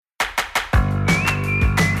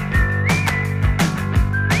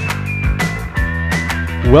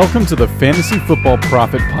Welcome to the Fantasy Football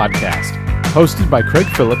Profit Podcast, hosted by Craig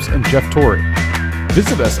Phillips and Jeff Torrey.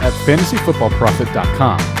 Visit us at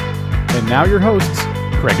fantasyfootballprofit.com. And now your hosts,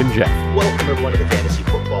 Craig and Jeff. Welcome everyone to the Fantasy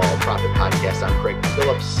Football Profit Podcast. I'm Craig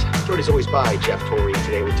Phillips, joined as always by Jeff Torrey.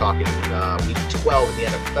 Today we're talking week 12 in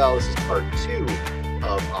the NFL. This is part 2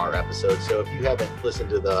 of our episode. So if you haven't listened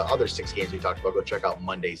to the other 6 games we talked about, go check out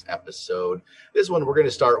Monday's episode. This one we're going to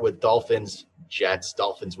start with Dolphins, Jets.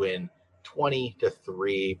 Dolphins win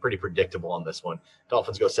 20-3. Pretty predictable on this one.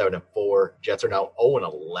 Dolphins go 7-4. Jets are now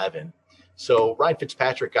 0-11. So Ryan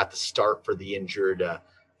Fitzpatrick got the start for the injured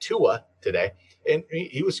Tua today, and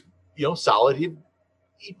he was, solid.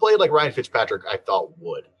 He played like Ryan Fitzpatrick I thought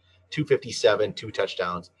would. 257, 2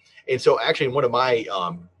 touchdowns. And so actually in one of my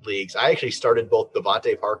leagues, I actually started both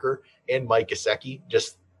Devontae Parker and Mike Gesicki,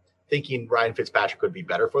 just thinking Ryan Fitzpatrick would be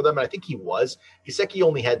better for them. And I think he was. Gesicki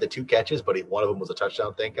only had the 2 catches, but one of them was a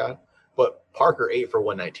touchdown, thank God. But Parker 8 for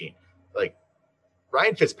 119. Like,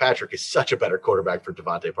 Ryan Fitzpatrick is such a better quarterback for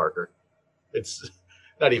Devontae Parker. It's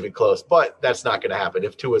not even close, but that's not going to happen.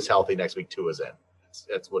 If Tua's healthy next week, Tua's in.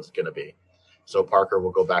 That's what it's going to be. So Parker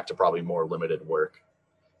will go back to probably more limited work.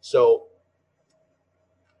 So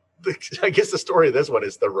I guess the story of this one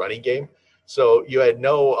is the running game. So you had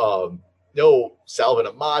no Salvin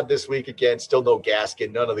Ahmad this week again, still no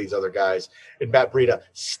Gaskin, none of these other guys. And Matt Breida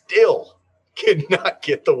still cannot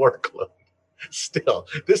get the workload. Still.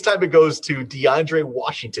 This time it goes to DeAndre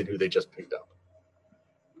Washington, who they just picked up.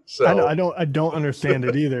 So I don't understand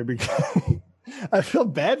it either, because I feel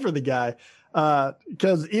bad for the guy.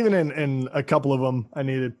 Because even in a couple of them, I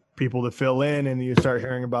needed people to fill in, and you start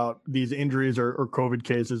hearing about these injuries or COVID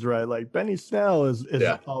cases, right? Like Benny Snell is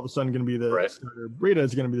all of a sudden going to be the starter. Breida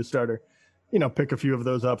is going to be the starter. Pick a few of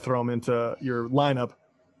those up, throw them into your lineup.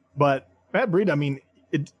 But Matt Breida,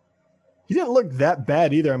 he didn't look that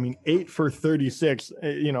bad either. 8 for 36,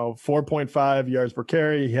 4.5 yards per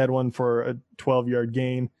carry. He had one for a 12-yard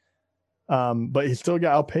gain. But he still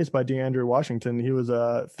got outpaced by DeAndre Washington. He was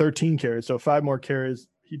 13 carries, so 5 more carries.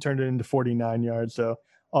 He turned it into 49 yards, so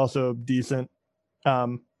also decent.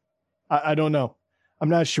 I don't know. I'm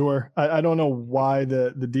not sure. I don't know why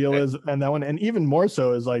the deal is and that one. And even more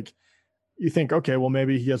so is like, you think, okay, well,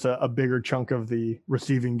 maybe he gets a bigger chunk of the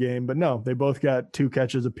receiving game. But no, they both got 2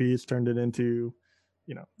 catches apiece, turned it into,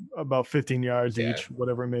 about 15 yards each,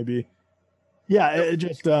 whatever it may be. Yeah, it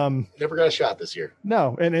just never got a shot this year.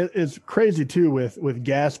 No, and it's crazy too with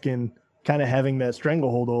Gaskin kind of having that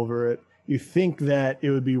stranglehold over it. You think that it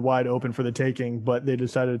would be wide open for the taking, but they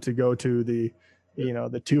decided to go to the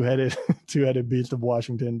two-headed beast of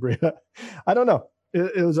Washington, Breida. I don't know.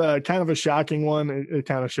 It was a kind of a shocking one. It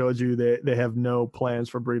kind of shows you they have no plans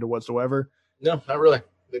for Breida whatsoever. No, not really.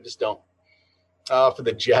 They just don't. For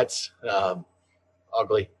the Jets,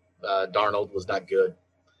 ugly. Darnold was not good.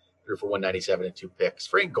 3 for 197 and 2 picks.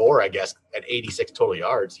 Frank Gore, I guess, at 86 total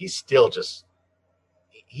yards. He's still just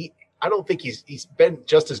I don't think he's been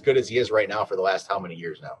just as good as he is right now for the last how many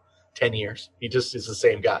years now? 10 years. He just is the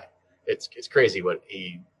same guy. It's crazy what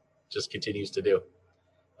he just continues to do.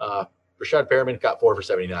 Rashad Perriman got 4 for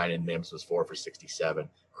 79 and Mims was 4 for 67.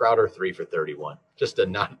 Crowder 3 for 31. Just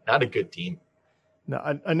not a good team.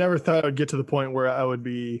 No, I never thought I would get to the point where I would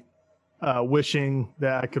be wishing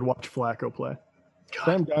that I could watch Flacco play. God.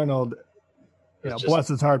 Sam Darnold, bless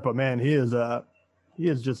his heart, but man, he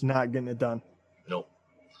is just not getting it done. Nope.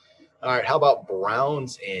 All right, how about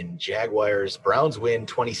Browns and Jaguars? Browns win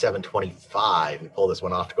 27-25. We pull this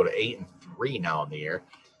one off to go to 8-3 now in the year.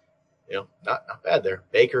 Not bad there.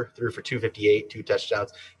 Baker threw for 258, 2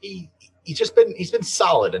 touchdowns. He's been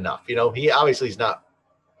solid enough. He obviously he's not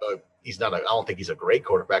I don't think he's a great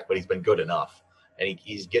quarterback, but he's been good enough, and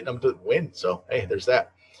he's getting them to win. So hey, there's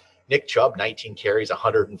that. Nick Chubb, 19 carries,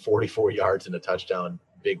 144 yards and a touchdown.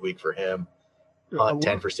 Big week for him. Hunt,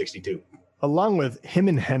 10 for 62. Along with him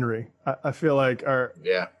and Henry, I feel like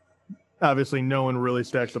obviously no one really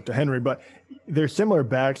stacks up to Henry, but they're similar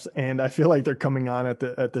backs, and I feel like they're coming on at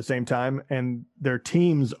the same time, and their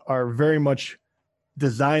teams are very much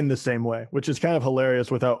designed the same way, which is kind of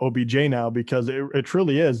hilarious without OBJ now, because it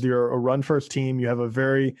truly is. You're a run-first team. You have a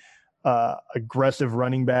very aggressive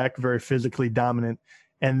running back, very physically dominant.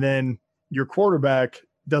 And then your quarterback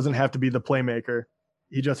doesn't have to be the playmaker.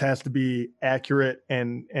 He just has to be accurate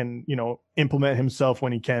and implement himself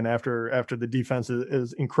when he can after the defense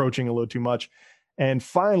is encroaching a little too much. And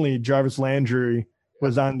finally, Jarvis Landry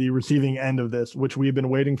was on the receiving end of this, which we've been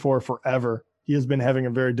waiting for forever. He has been having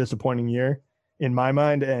a very disappointing year in my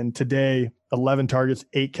mind. And today, 11 targets,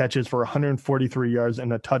 8 catches for 143 yards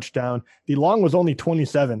and a touchdown. The long was only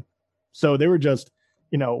 27. So they were just,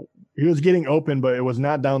 he was getting open, but it was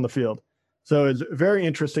not down the field. So it's very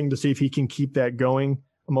interesting to see if he can keep that going.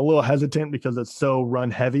 I'm a little hesitant because it's so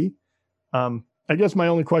run heavy. I guess my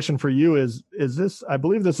only question for you is this, I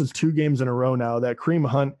believe this is 2 games in a row now that Kareem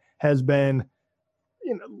Hunt has been,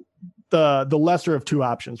 the lesser of 2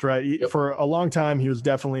 options, right? Yep. For a long time, he was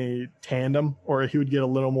definitely tandem, or he would get a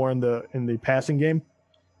little more in the passing game.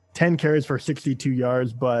 10 carries for 62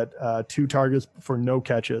 yards, but 2 targets for no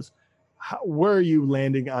catches. Where are you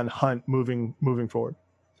landing on Hunt moving forward?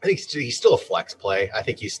 I think he's still a flex play. I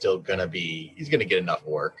think he's still gonna get enough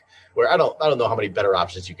work. Where I don't know how many better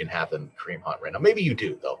options you can have than Kareem Hunt right now. Maybe you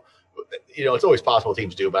do though. It's always possible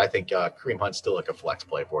teams do, but I think Kareem Hunt's still like a flex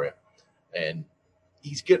play for you, and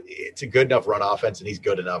he's good. It's a good enough run offense, and he's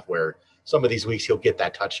good enough where some of these weeks he'll get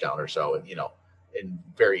that touchdown or so, and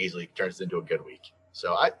very easily turns it into a good week.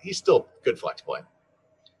 So he's still good flex play.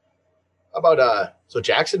 How about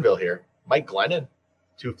Jacksonville here? Mike Glennon,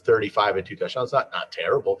 235 and 2 touchdowns. Not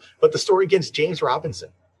terrible, but the story against James Robinson.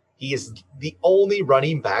 He is the only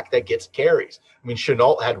running back that gets carries. I mean,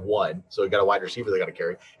 Chenault had 1, so he got a wide receiver that got a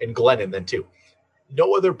carry, and Glennon then 2.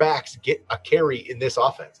 No other backs get a carry in this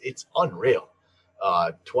offense. It's unreal.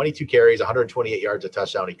 22 carries, 128 yards, a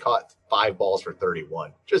touchdown. He caught 5 balls for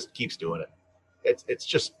 31. Just keeps doing it. It's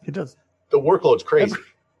just it does. The workload's crazy.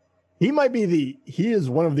 He is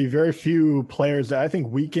one of the very few players that I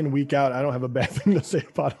think week in, week out, I don't have a bad thing to say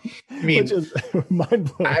about him. Which is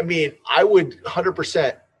mind blowing. I mean, I would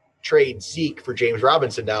 100% trade Zeke for James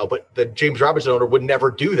Robinson now, but the James Robinson owner would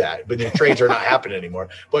never do that. But the trades are not happening anymore.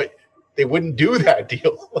 But they wouldn't do that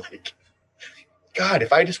deal. Like, God,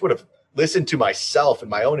 if I just would have listened to myself and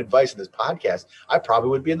my own advice in this podcast, I probably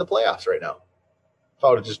would be in the playoffs right now. If I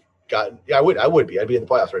would have just gotten, I would be. I'd be in the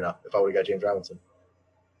playoffs right now if I would have got James Robinson.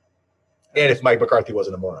 And if Mike McCarthy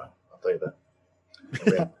wasn't a moron, I'll tell you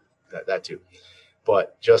that. that too.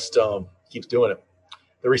 But just keeps doing it.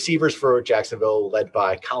 The receivers for Jacksonville led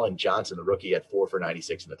by Colin Johnson, the rookie, at 4 for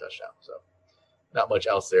 96 and a touchdown. So not much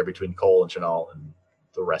else there between Cole and Chenault and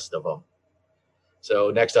the rest of them.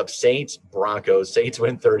 So next up, Saints, Broncos. Saints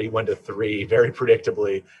win 31-3, very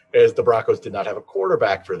predictably, as the Broncos did not have a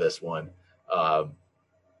quarterback for this one.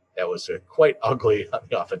 That was quite ugly on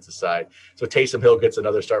the offensive side. So Taysom Hill gets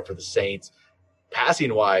another start for the Saints.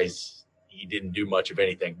 Passing-wise, he didn't do much of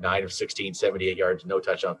anything. 9 of 16, 78 yards, no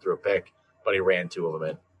touchdown, threw a pick, but he ran 2 of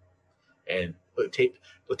them in. And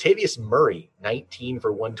Latavius Murray, 19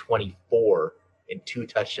 for 124 and 2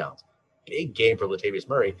 touchdowns. Big game for Latavius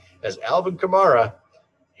Murray. As Alvin Kamara,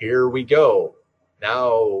 here we go.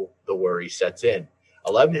 Now the worry sets in.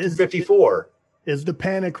 11-54. Is the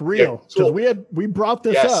panic real? Because we brought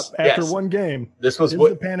this up after one game. This was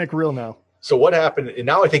the panic real now? So what happened? And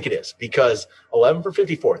now I think it is, because 11 for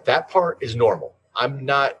 54. That part is normal. I'm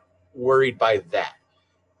not worried by that.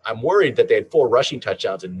 I'm worried that they had 4 rushing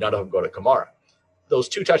touchdowns and none of them go to Kamara. Those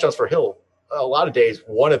 2 touchdowns for Hill, a lot of days,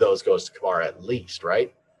 one of those goes to Kamara at least,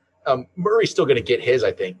 right? Murray's still going to get his,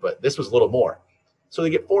 I think, but this was a little more. So they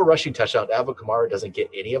get 4 rushing touchdowns. Alvin Kamara doesn't get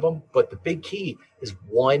any of them, but the big key is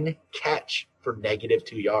 1 catch for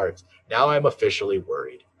 -2 yards. Now I'm officially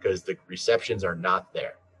worried because the receptions are not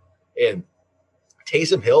there. And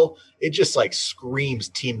Taysom Hill, it just like screams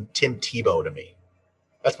Tim Tebow to me.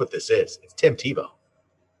 That's what this is. It's Tim Tebow.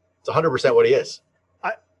 It's 100% what he is.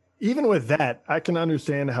 Even with that, I can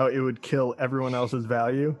understand how it would kill everyone else's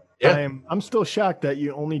value. Yeah. I'm still shocked that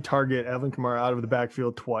you only target Alvin Kamara out of the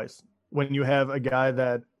backfield twice when you have a guy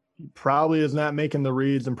that probably is not making the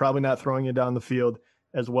reads and probably not throwing it down the field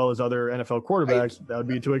as well as other NFL quarterbacks. That would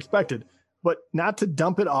be to expected. But not to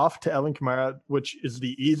dump it off to Alvin Kamara, which is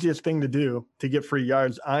the easiest thing to do to get free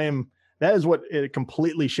yards. That is what is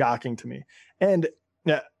completely shocking to me. And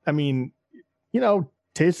I mean,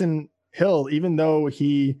 Taysom Hill, even though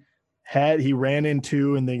he ran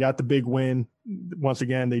into and they got the big win. Once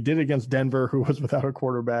again, they did against Denver, who was without a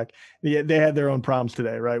quarterback. They had their own problems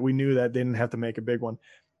today, right? We knew that they didn't have to make a big one.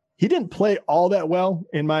 He didn't play all that well,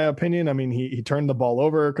 in my opinion. I mean, he turned the ball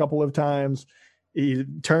over a couple of times. He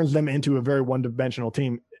turns them into a very one-dimensional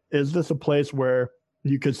team. Is this a place where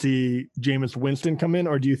you could see Jameis Winston come in,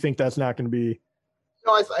 or do you think that's not going to be?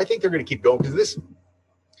 No, I think they're going to keep going because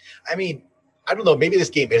I don't know. Maybe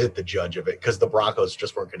this game isn't the judge of it because the Broncos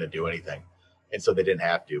just weren't going to do anything, and so they didn't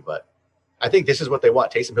have to. But I think this is what they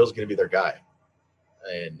want. Taysom Hill's going to be their guy,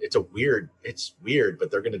 and it's weird,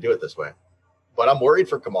 but they're going to do it this way. But I'm worried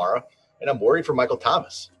for Kamara, and I'm worried for Michael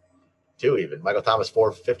Thomas, too. Even Michael Thomas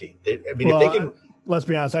 450. If they can, let's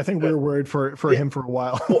be honest. I think we were worried for him for a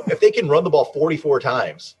while. Well, if they can run the ball 44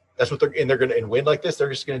 times, that's what they're going to win like this. They're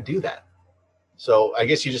just going to do that. So I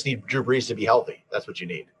guess you just need Drew Brees to be healthy. That's what you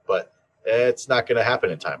need. But it's not going to happen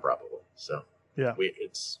in time, probably. So yeah,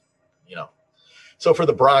 So for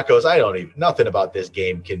the Broncos, nothing about this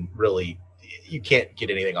game you can't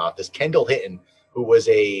get anything off this. Kendall Hinton, who was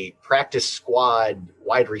a practice squad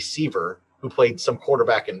wide receiver who played some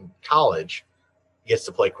quarterback in college, gets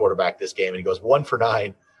to play quarterback this game, and he goes 1 for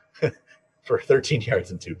 9 for 13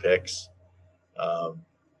 yards and 2 picks.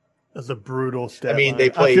 That's a brutal stat. I mean,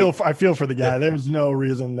 line. I feel for the guy. There's no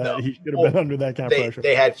reason that he should have been under that kind of pressure.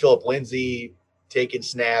 They had Philip Lindsay taking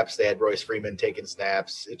snaps. They had Royce Freeman taking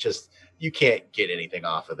snaps. It just, you can't get anything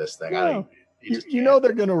off of this thing. No. You know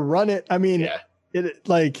they're going to run it. I mean,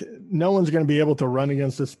 no one's going to be able to run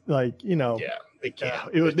against this. They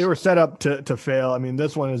can't. They were set up to fail. I mean,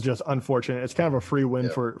 this one is just unfortunate. It's kind of a free win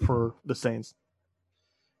for the Saints.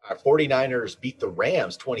 Our 49ers beat the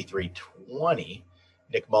Rams 23-20.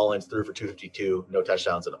 Nick Mullins threw for 252, no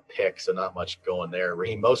touchdowns and a pick, so not much going there.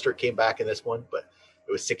 Raheem Mostert came back in this one, but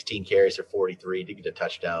it was 16 carries for 43, did get a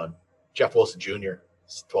touchdown. Jeff Wilson Jr.,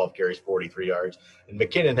 12 carries, 43 yards. And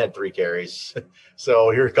McKinnon had 3 carries.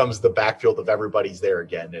 So here comes the backfield of everybody's there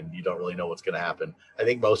again, and you don't really know what's going to happen. I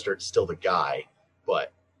think Mostert's still the guy,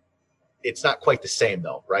 but it's not quite the same,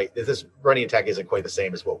 though, right? This running attack isn't quite the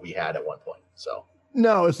same as what we had at one point. So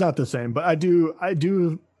no, it's not the same, but I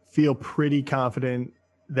do feel pretty confident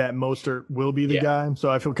that Mostert will be the guy. So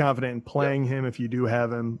I feel confident in playing him if you do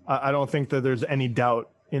have him. I don't think that there's any doubt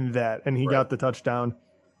in that. And he got the touchdown.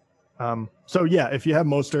 If you have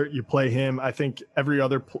Mostert, you play him. I think every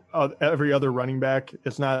other running back,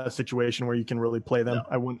 it's not a situation where you can really play them.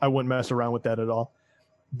 No. I wouldn't mess around with that at all.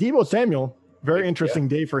 Deebo Samuel, very interesting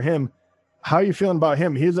day for him. How are you feeling about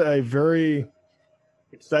him? He's a very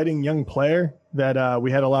exciting young player that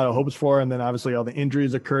we had a lot of hopes for, and then obviously all the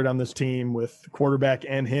injuries occurred on this team with the quarterback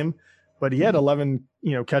and him. But he had 11,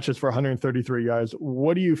 catches for 133 yards.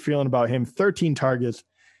 What are you feeling about him? 13 targets,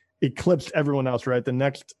 eclipsed everyone else, right? The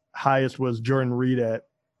next highest was Jordan Reed at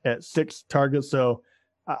 6 targets. So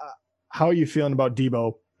how are you feeling about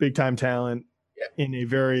Deebo? Big time talent in a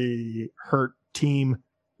very hurt team.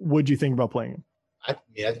 What'd you think about playing him? I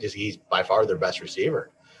think he's by far their best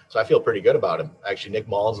receiver. So I feel pretty good about him. Actually, Nick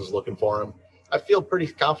Mullins was looking for him. I feel pretty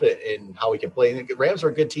confident in how he can play. And the Rams are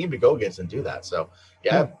a good team to go against and do that. So,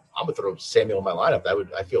 I'm going to throw Samuel in my lineup.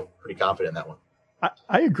 I feel pretty confident in that one.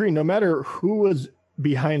 I agree. No matter who was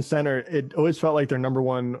behind center, it always felt like their number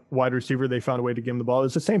one wide receiver. They found a way to give him the ball.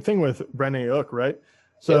 It's the same thing with Brennan Ayuk, right?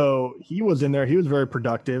 So he was in there. He was very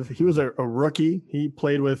productive. He was a rookie. He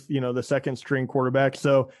played with, the second string quarterback.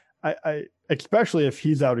 So I especially if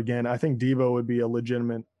he's out again, I think Deebo would be a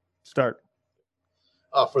legitimate start.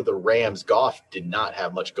 For the Rams, Goff did not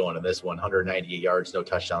have much going in this one. 198 yards, no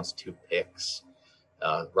touchdowns, 2 picks.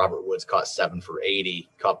 Robert Woods caught 7 for 80,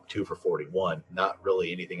 Kupp 2 for 41. Not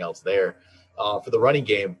really anything else there. For the running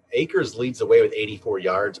game, Akers leads the way with 84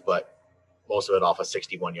 yards, but most of it off a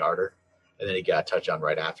 61-yarder. And then he got a touchdown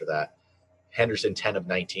right after that. Henderson, 10 of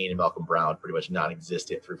 19, and Malcolm Brown, pretty much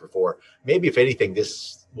non-existent, 3 for 4. Maybe, if anything,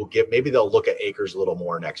 maybe they'll look at Akers a little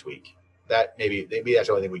more next week. That maybe that's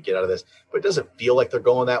the only thing we get out of this. But it doesn't feel like they're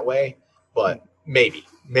going that way. But maybe.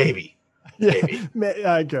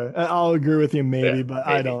 I'll agree with you, but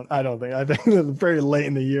I don't think. I think it's very late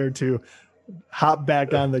in the year to hop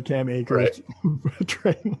back on the Cam Akers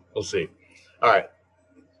train. We'll see. All right.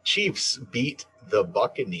 Chiefs beat the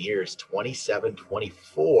Buccaneers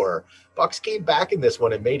 27-24. Bucs came back in this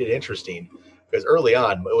one and made it interesting because early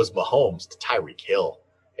on it was Mahomes to Tyreek Hill.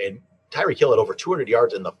 And Tyreek Hill had over 200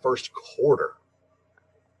 yards in the first quarter,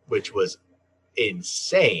 which was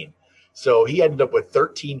insane. So he ended up with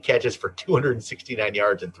 13 catches for 269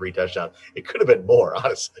 yards and 3 touchdowns. It could have been more,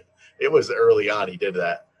 honestly. It was early on he did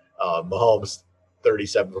that. Mahomes,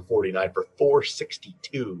 37 for 49 for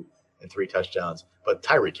 462 and 3 touchdowns. But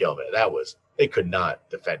Tyreek Hill, man, they could not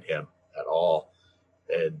defend him at all.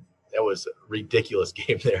 And that was a ridiculous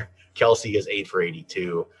game there. Kelsey is 8 for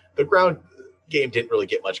 82. The ground game didn't really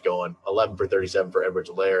get much going. 11 for 37 for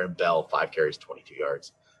Edwards-Helaire, and Bell, 5 carries, 22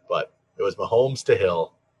 yards. But it was Mahomes to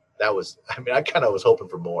Hill. I kind of was hoping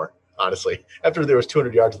for more, honestly. After there was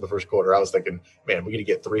 200 yards in the first quarter, I was thinking, man, we're going to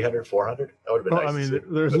get 300, 400? That would have been nice.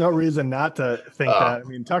 There's no reason not to think that.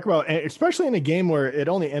 Talk about, especially in a game where it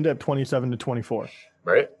only ended up 27-24.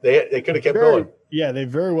 Right? They could have kept going. Yeah, they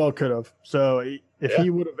very well could have. So if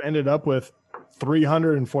he would have ended up with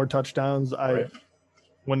 304 touchdowns, I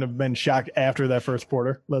wouldn't have been shocked after that first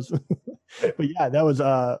quarter. But yeah, that was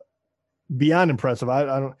beyond impressive. I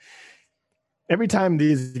don't. Every time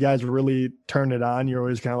these guys really turn it on, you're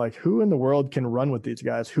always kind of like, who in the world can run with these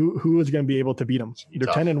guys? Who is going to be able to beat them? They're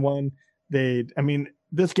 10-1.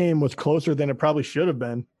 This game was closer than it probably should have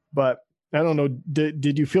been, but I don't know.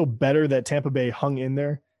 Did you feel better that Tampa Bay hung in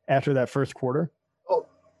there after that first quarter?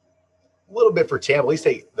 little bit for Tampa. At least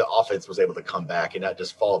the offense was able to come back and not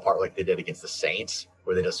just fall apart like they did against the Saints,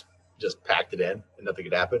 where they just packed it in and nothing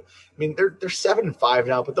could happen. I mean, they're 7-5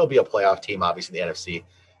 now, but they'll be a playoff team, obviously, in the NFC.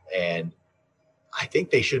 And I think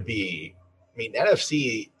they should be. I mean,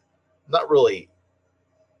 NFC, not really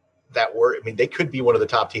that worried. I mean, they could be one of the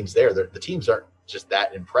top teams there. The teams aren't just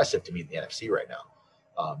that impressive to me in the NFC right now.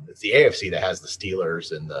 It's the AFC that has the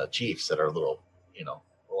Steelers and the Chiefs that are a little,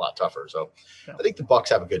 a lot tougher. So yeah. I think the Bucs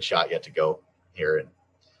have a good shot yet to go here. And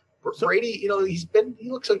Brady, he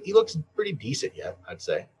looks pretty decent yet, I'd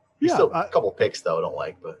say. He's still a couple picks though I don't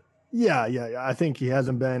like, but yeah. I think he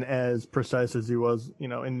hasn't been as precise as he was,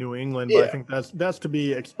 in New England, but I think that's to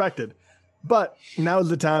be expected. But now's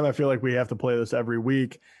the time. I feel like we have to play this every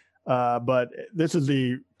week. But this is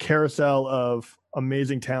the carousel of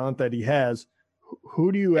amazing talent that he has.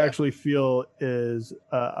 Who do you actually feel is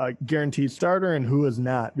a guaranteed starter and who is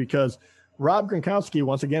not? Because Rob Gronkowski,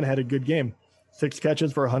 once again, had a good game. 6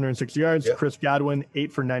 catches for 160 yards. Yep. Chris Godwin,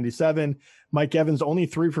 8 for 97. Mike Evans, only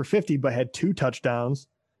 3 for 50, but had 2 touchdowns.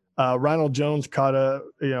 Ronald Jones caught a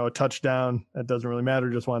touchdown. That doesn't really matter.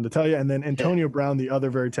 Just wanted to tell you. And then Antonio Brown, the other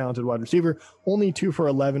very talented wide receiver, only 2 for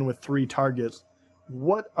 11 with 3 targets.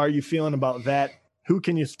 What are you feeling about that? Who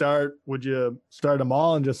can you start? Would you start them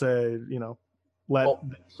all and just say,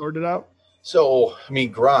 sort it out? So, I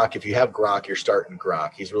mean, Gronk, if you have Gronk, you're starting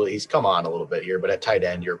Gronk. He's come on a little bit here, but at tight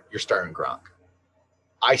end, you're starting Gronk.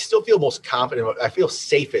 I still feel most confident. I feel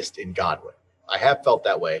safest in Godwin. I have felt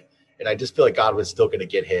that way. And I just feel like Godwin's still going to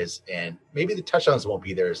get his. And maybe the touchdowns won't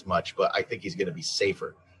be there as much, but I think he's going to be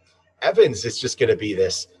safer. Evans is just going to be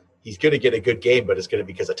this. He's going to get a good game, but it's going to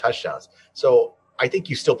be because of touchdowns. So I think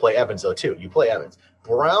you still play Evans, though, too. You play Evans.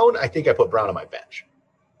 Brown, I think I put Brown on my bench.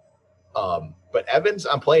 But Evans,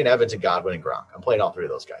 I'm playing Evans and Godwin and Gronk. I'm playing all 3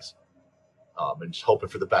 of those guys. And just hoping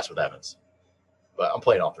for the best with Evans. But I'm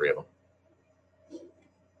playing all 3 of them.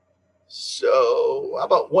 So how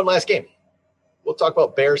about one last game? We'll talk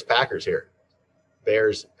about Bears-Packers here.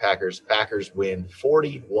 Bears-Packers. Packers win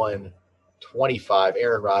 41-25.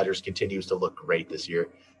 Aaron Rodgers continues to look great this year.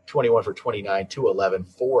 21 for 29, 211,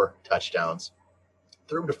 4 touchdowns.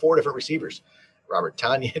 Threw him to 4 different receivers. Robert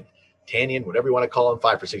Tanyan, whatever you want to call him,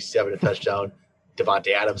 5 for 67, a touchdown.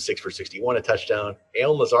 Devontae Adams, 6 for 61, a touchdown.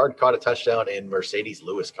 Alan Lazard caught a touchdown, and Mercedes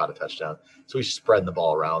Lewis caught a touchdown. So he's spreading the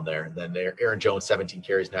ball around there. And then Aaron Jones, 17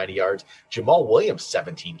 carries, 90 yards. Jamal Williams,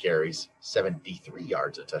 17 carries, 73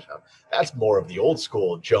 yards, a touchdown. That's more of the old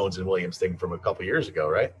school Jones and Williams thing from a couple years ago,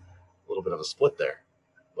 right? A little bit of a split there.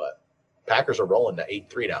 But Packers are rolling to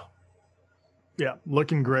 8-3 now. Yeah,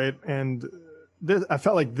 looking great. And I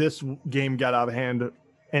felt like this game got out of hand.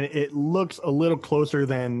 And it looks a little closer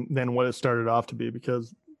than what it started off to be,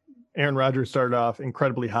 because Aaron Rodgers started off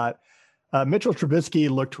incredibly hot. Mitchell Trubisky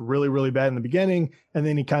looked really, really bad in the beginning, and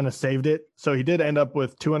then he kind of saved it. So he did end up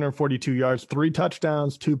with 242 yards, 3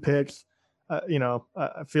 touchdowns, 2 picks. I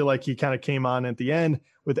feel like he kind of came on at the end,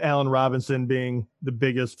 with Allen Robinson being the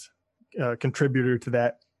biggest contributor to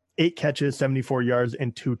that. 8 catches, 74 yards,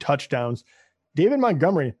 and 2 touchdowns. David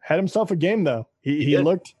Montgomery had himself a game, though. He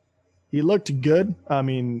looked good. I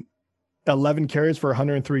mean, 11 carries for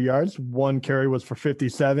 103 yards. 1 carry was for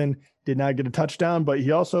 57. Did not get a touchdown, but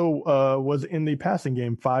he also was in the passing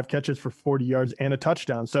game. 5 catches for 40 yards and a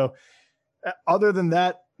touchdown. So other than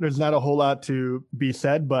that, there's not a whole lot to be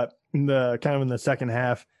said, but in the second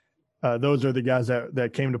half, those are the guys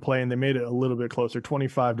that came to play, and they made it a little bit closer,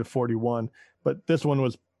 25-41. But this one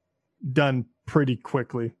was done pretty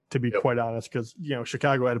quickly, to be quite honest, because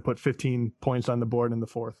Chicago had to put 15 points on the board in the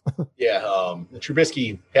 4th. Yeah,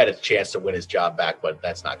 Trubisky had a chance to win his job back, but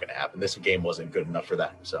that's not going to happen. This game wasn't good enough for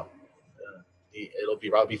that, so it'll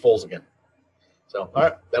probably be Foles again. So, all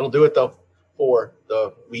right, that'll do it though for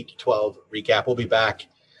the Week 12 recap. We'll be back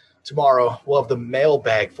tomorrow. We'll have the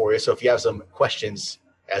mailbag for you. So if you have some questions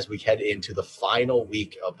as we head into the final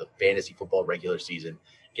week of the fantasy football regular season,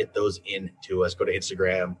 get those in to us. Go to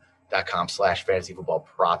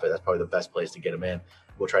Instagram.com/fantasyfootballprofit. That's probably the best place to get them in.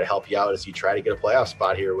 We'll try to help you out as you try to get a playoff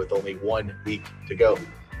spot here with only 1 week to go.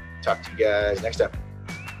 Talk to you guys next time.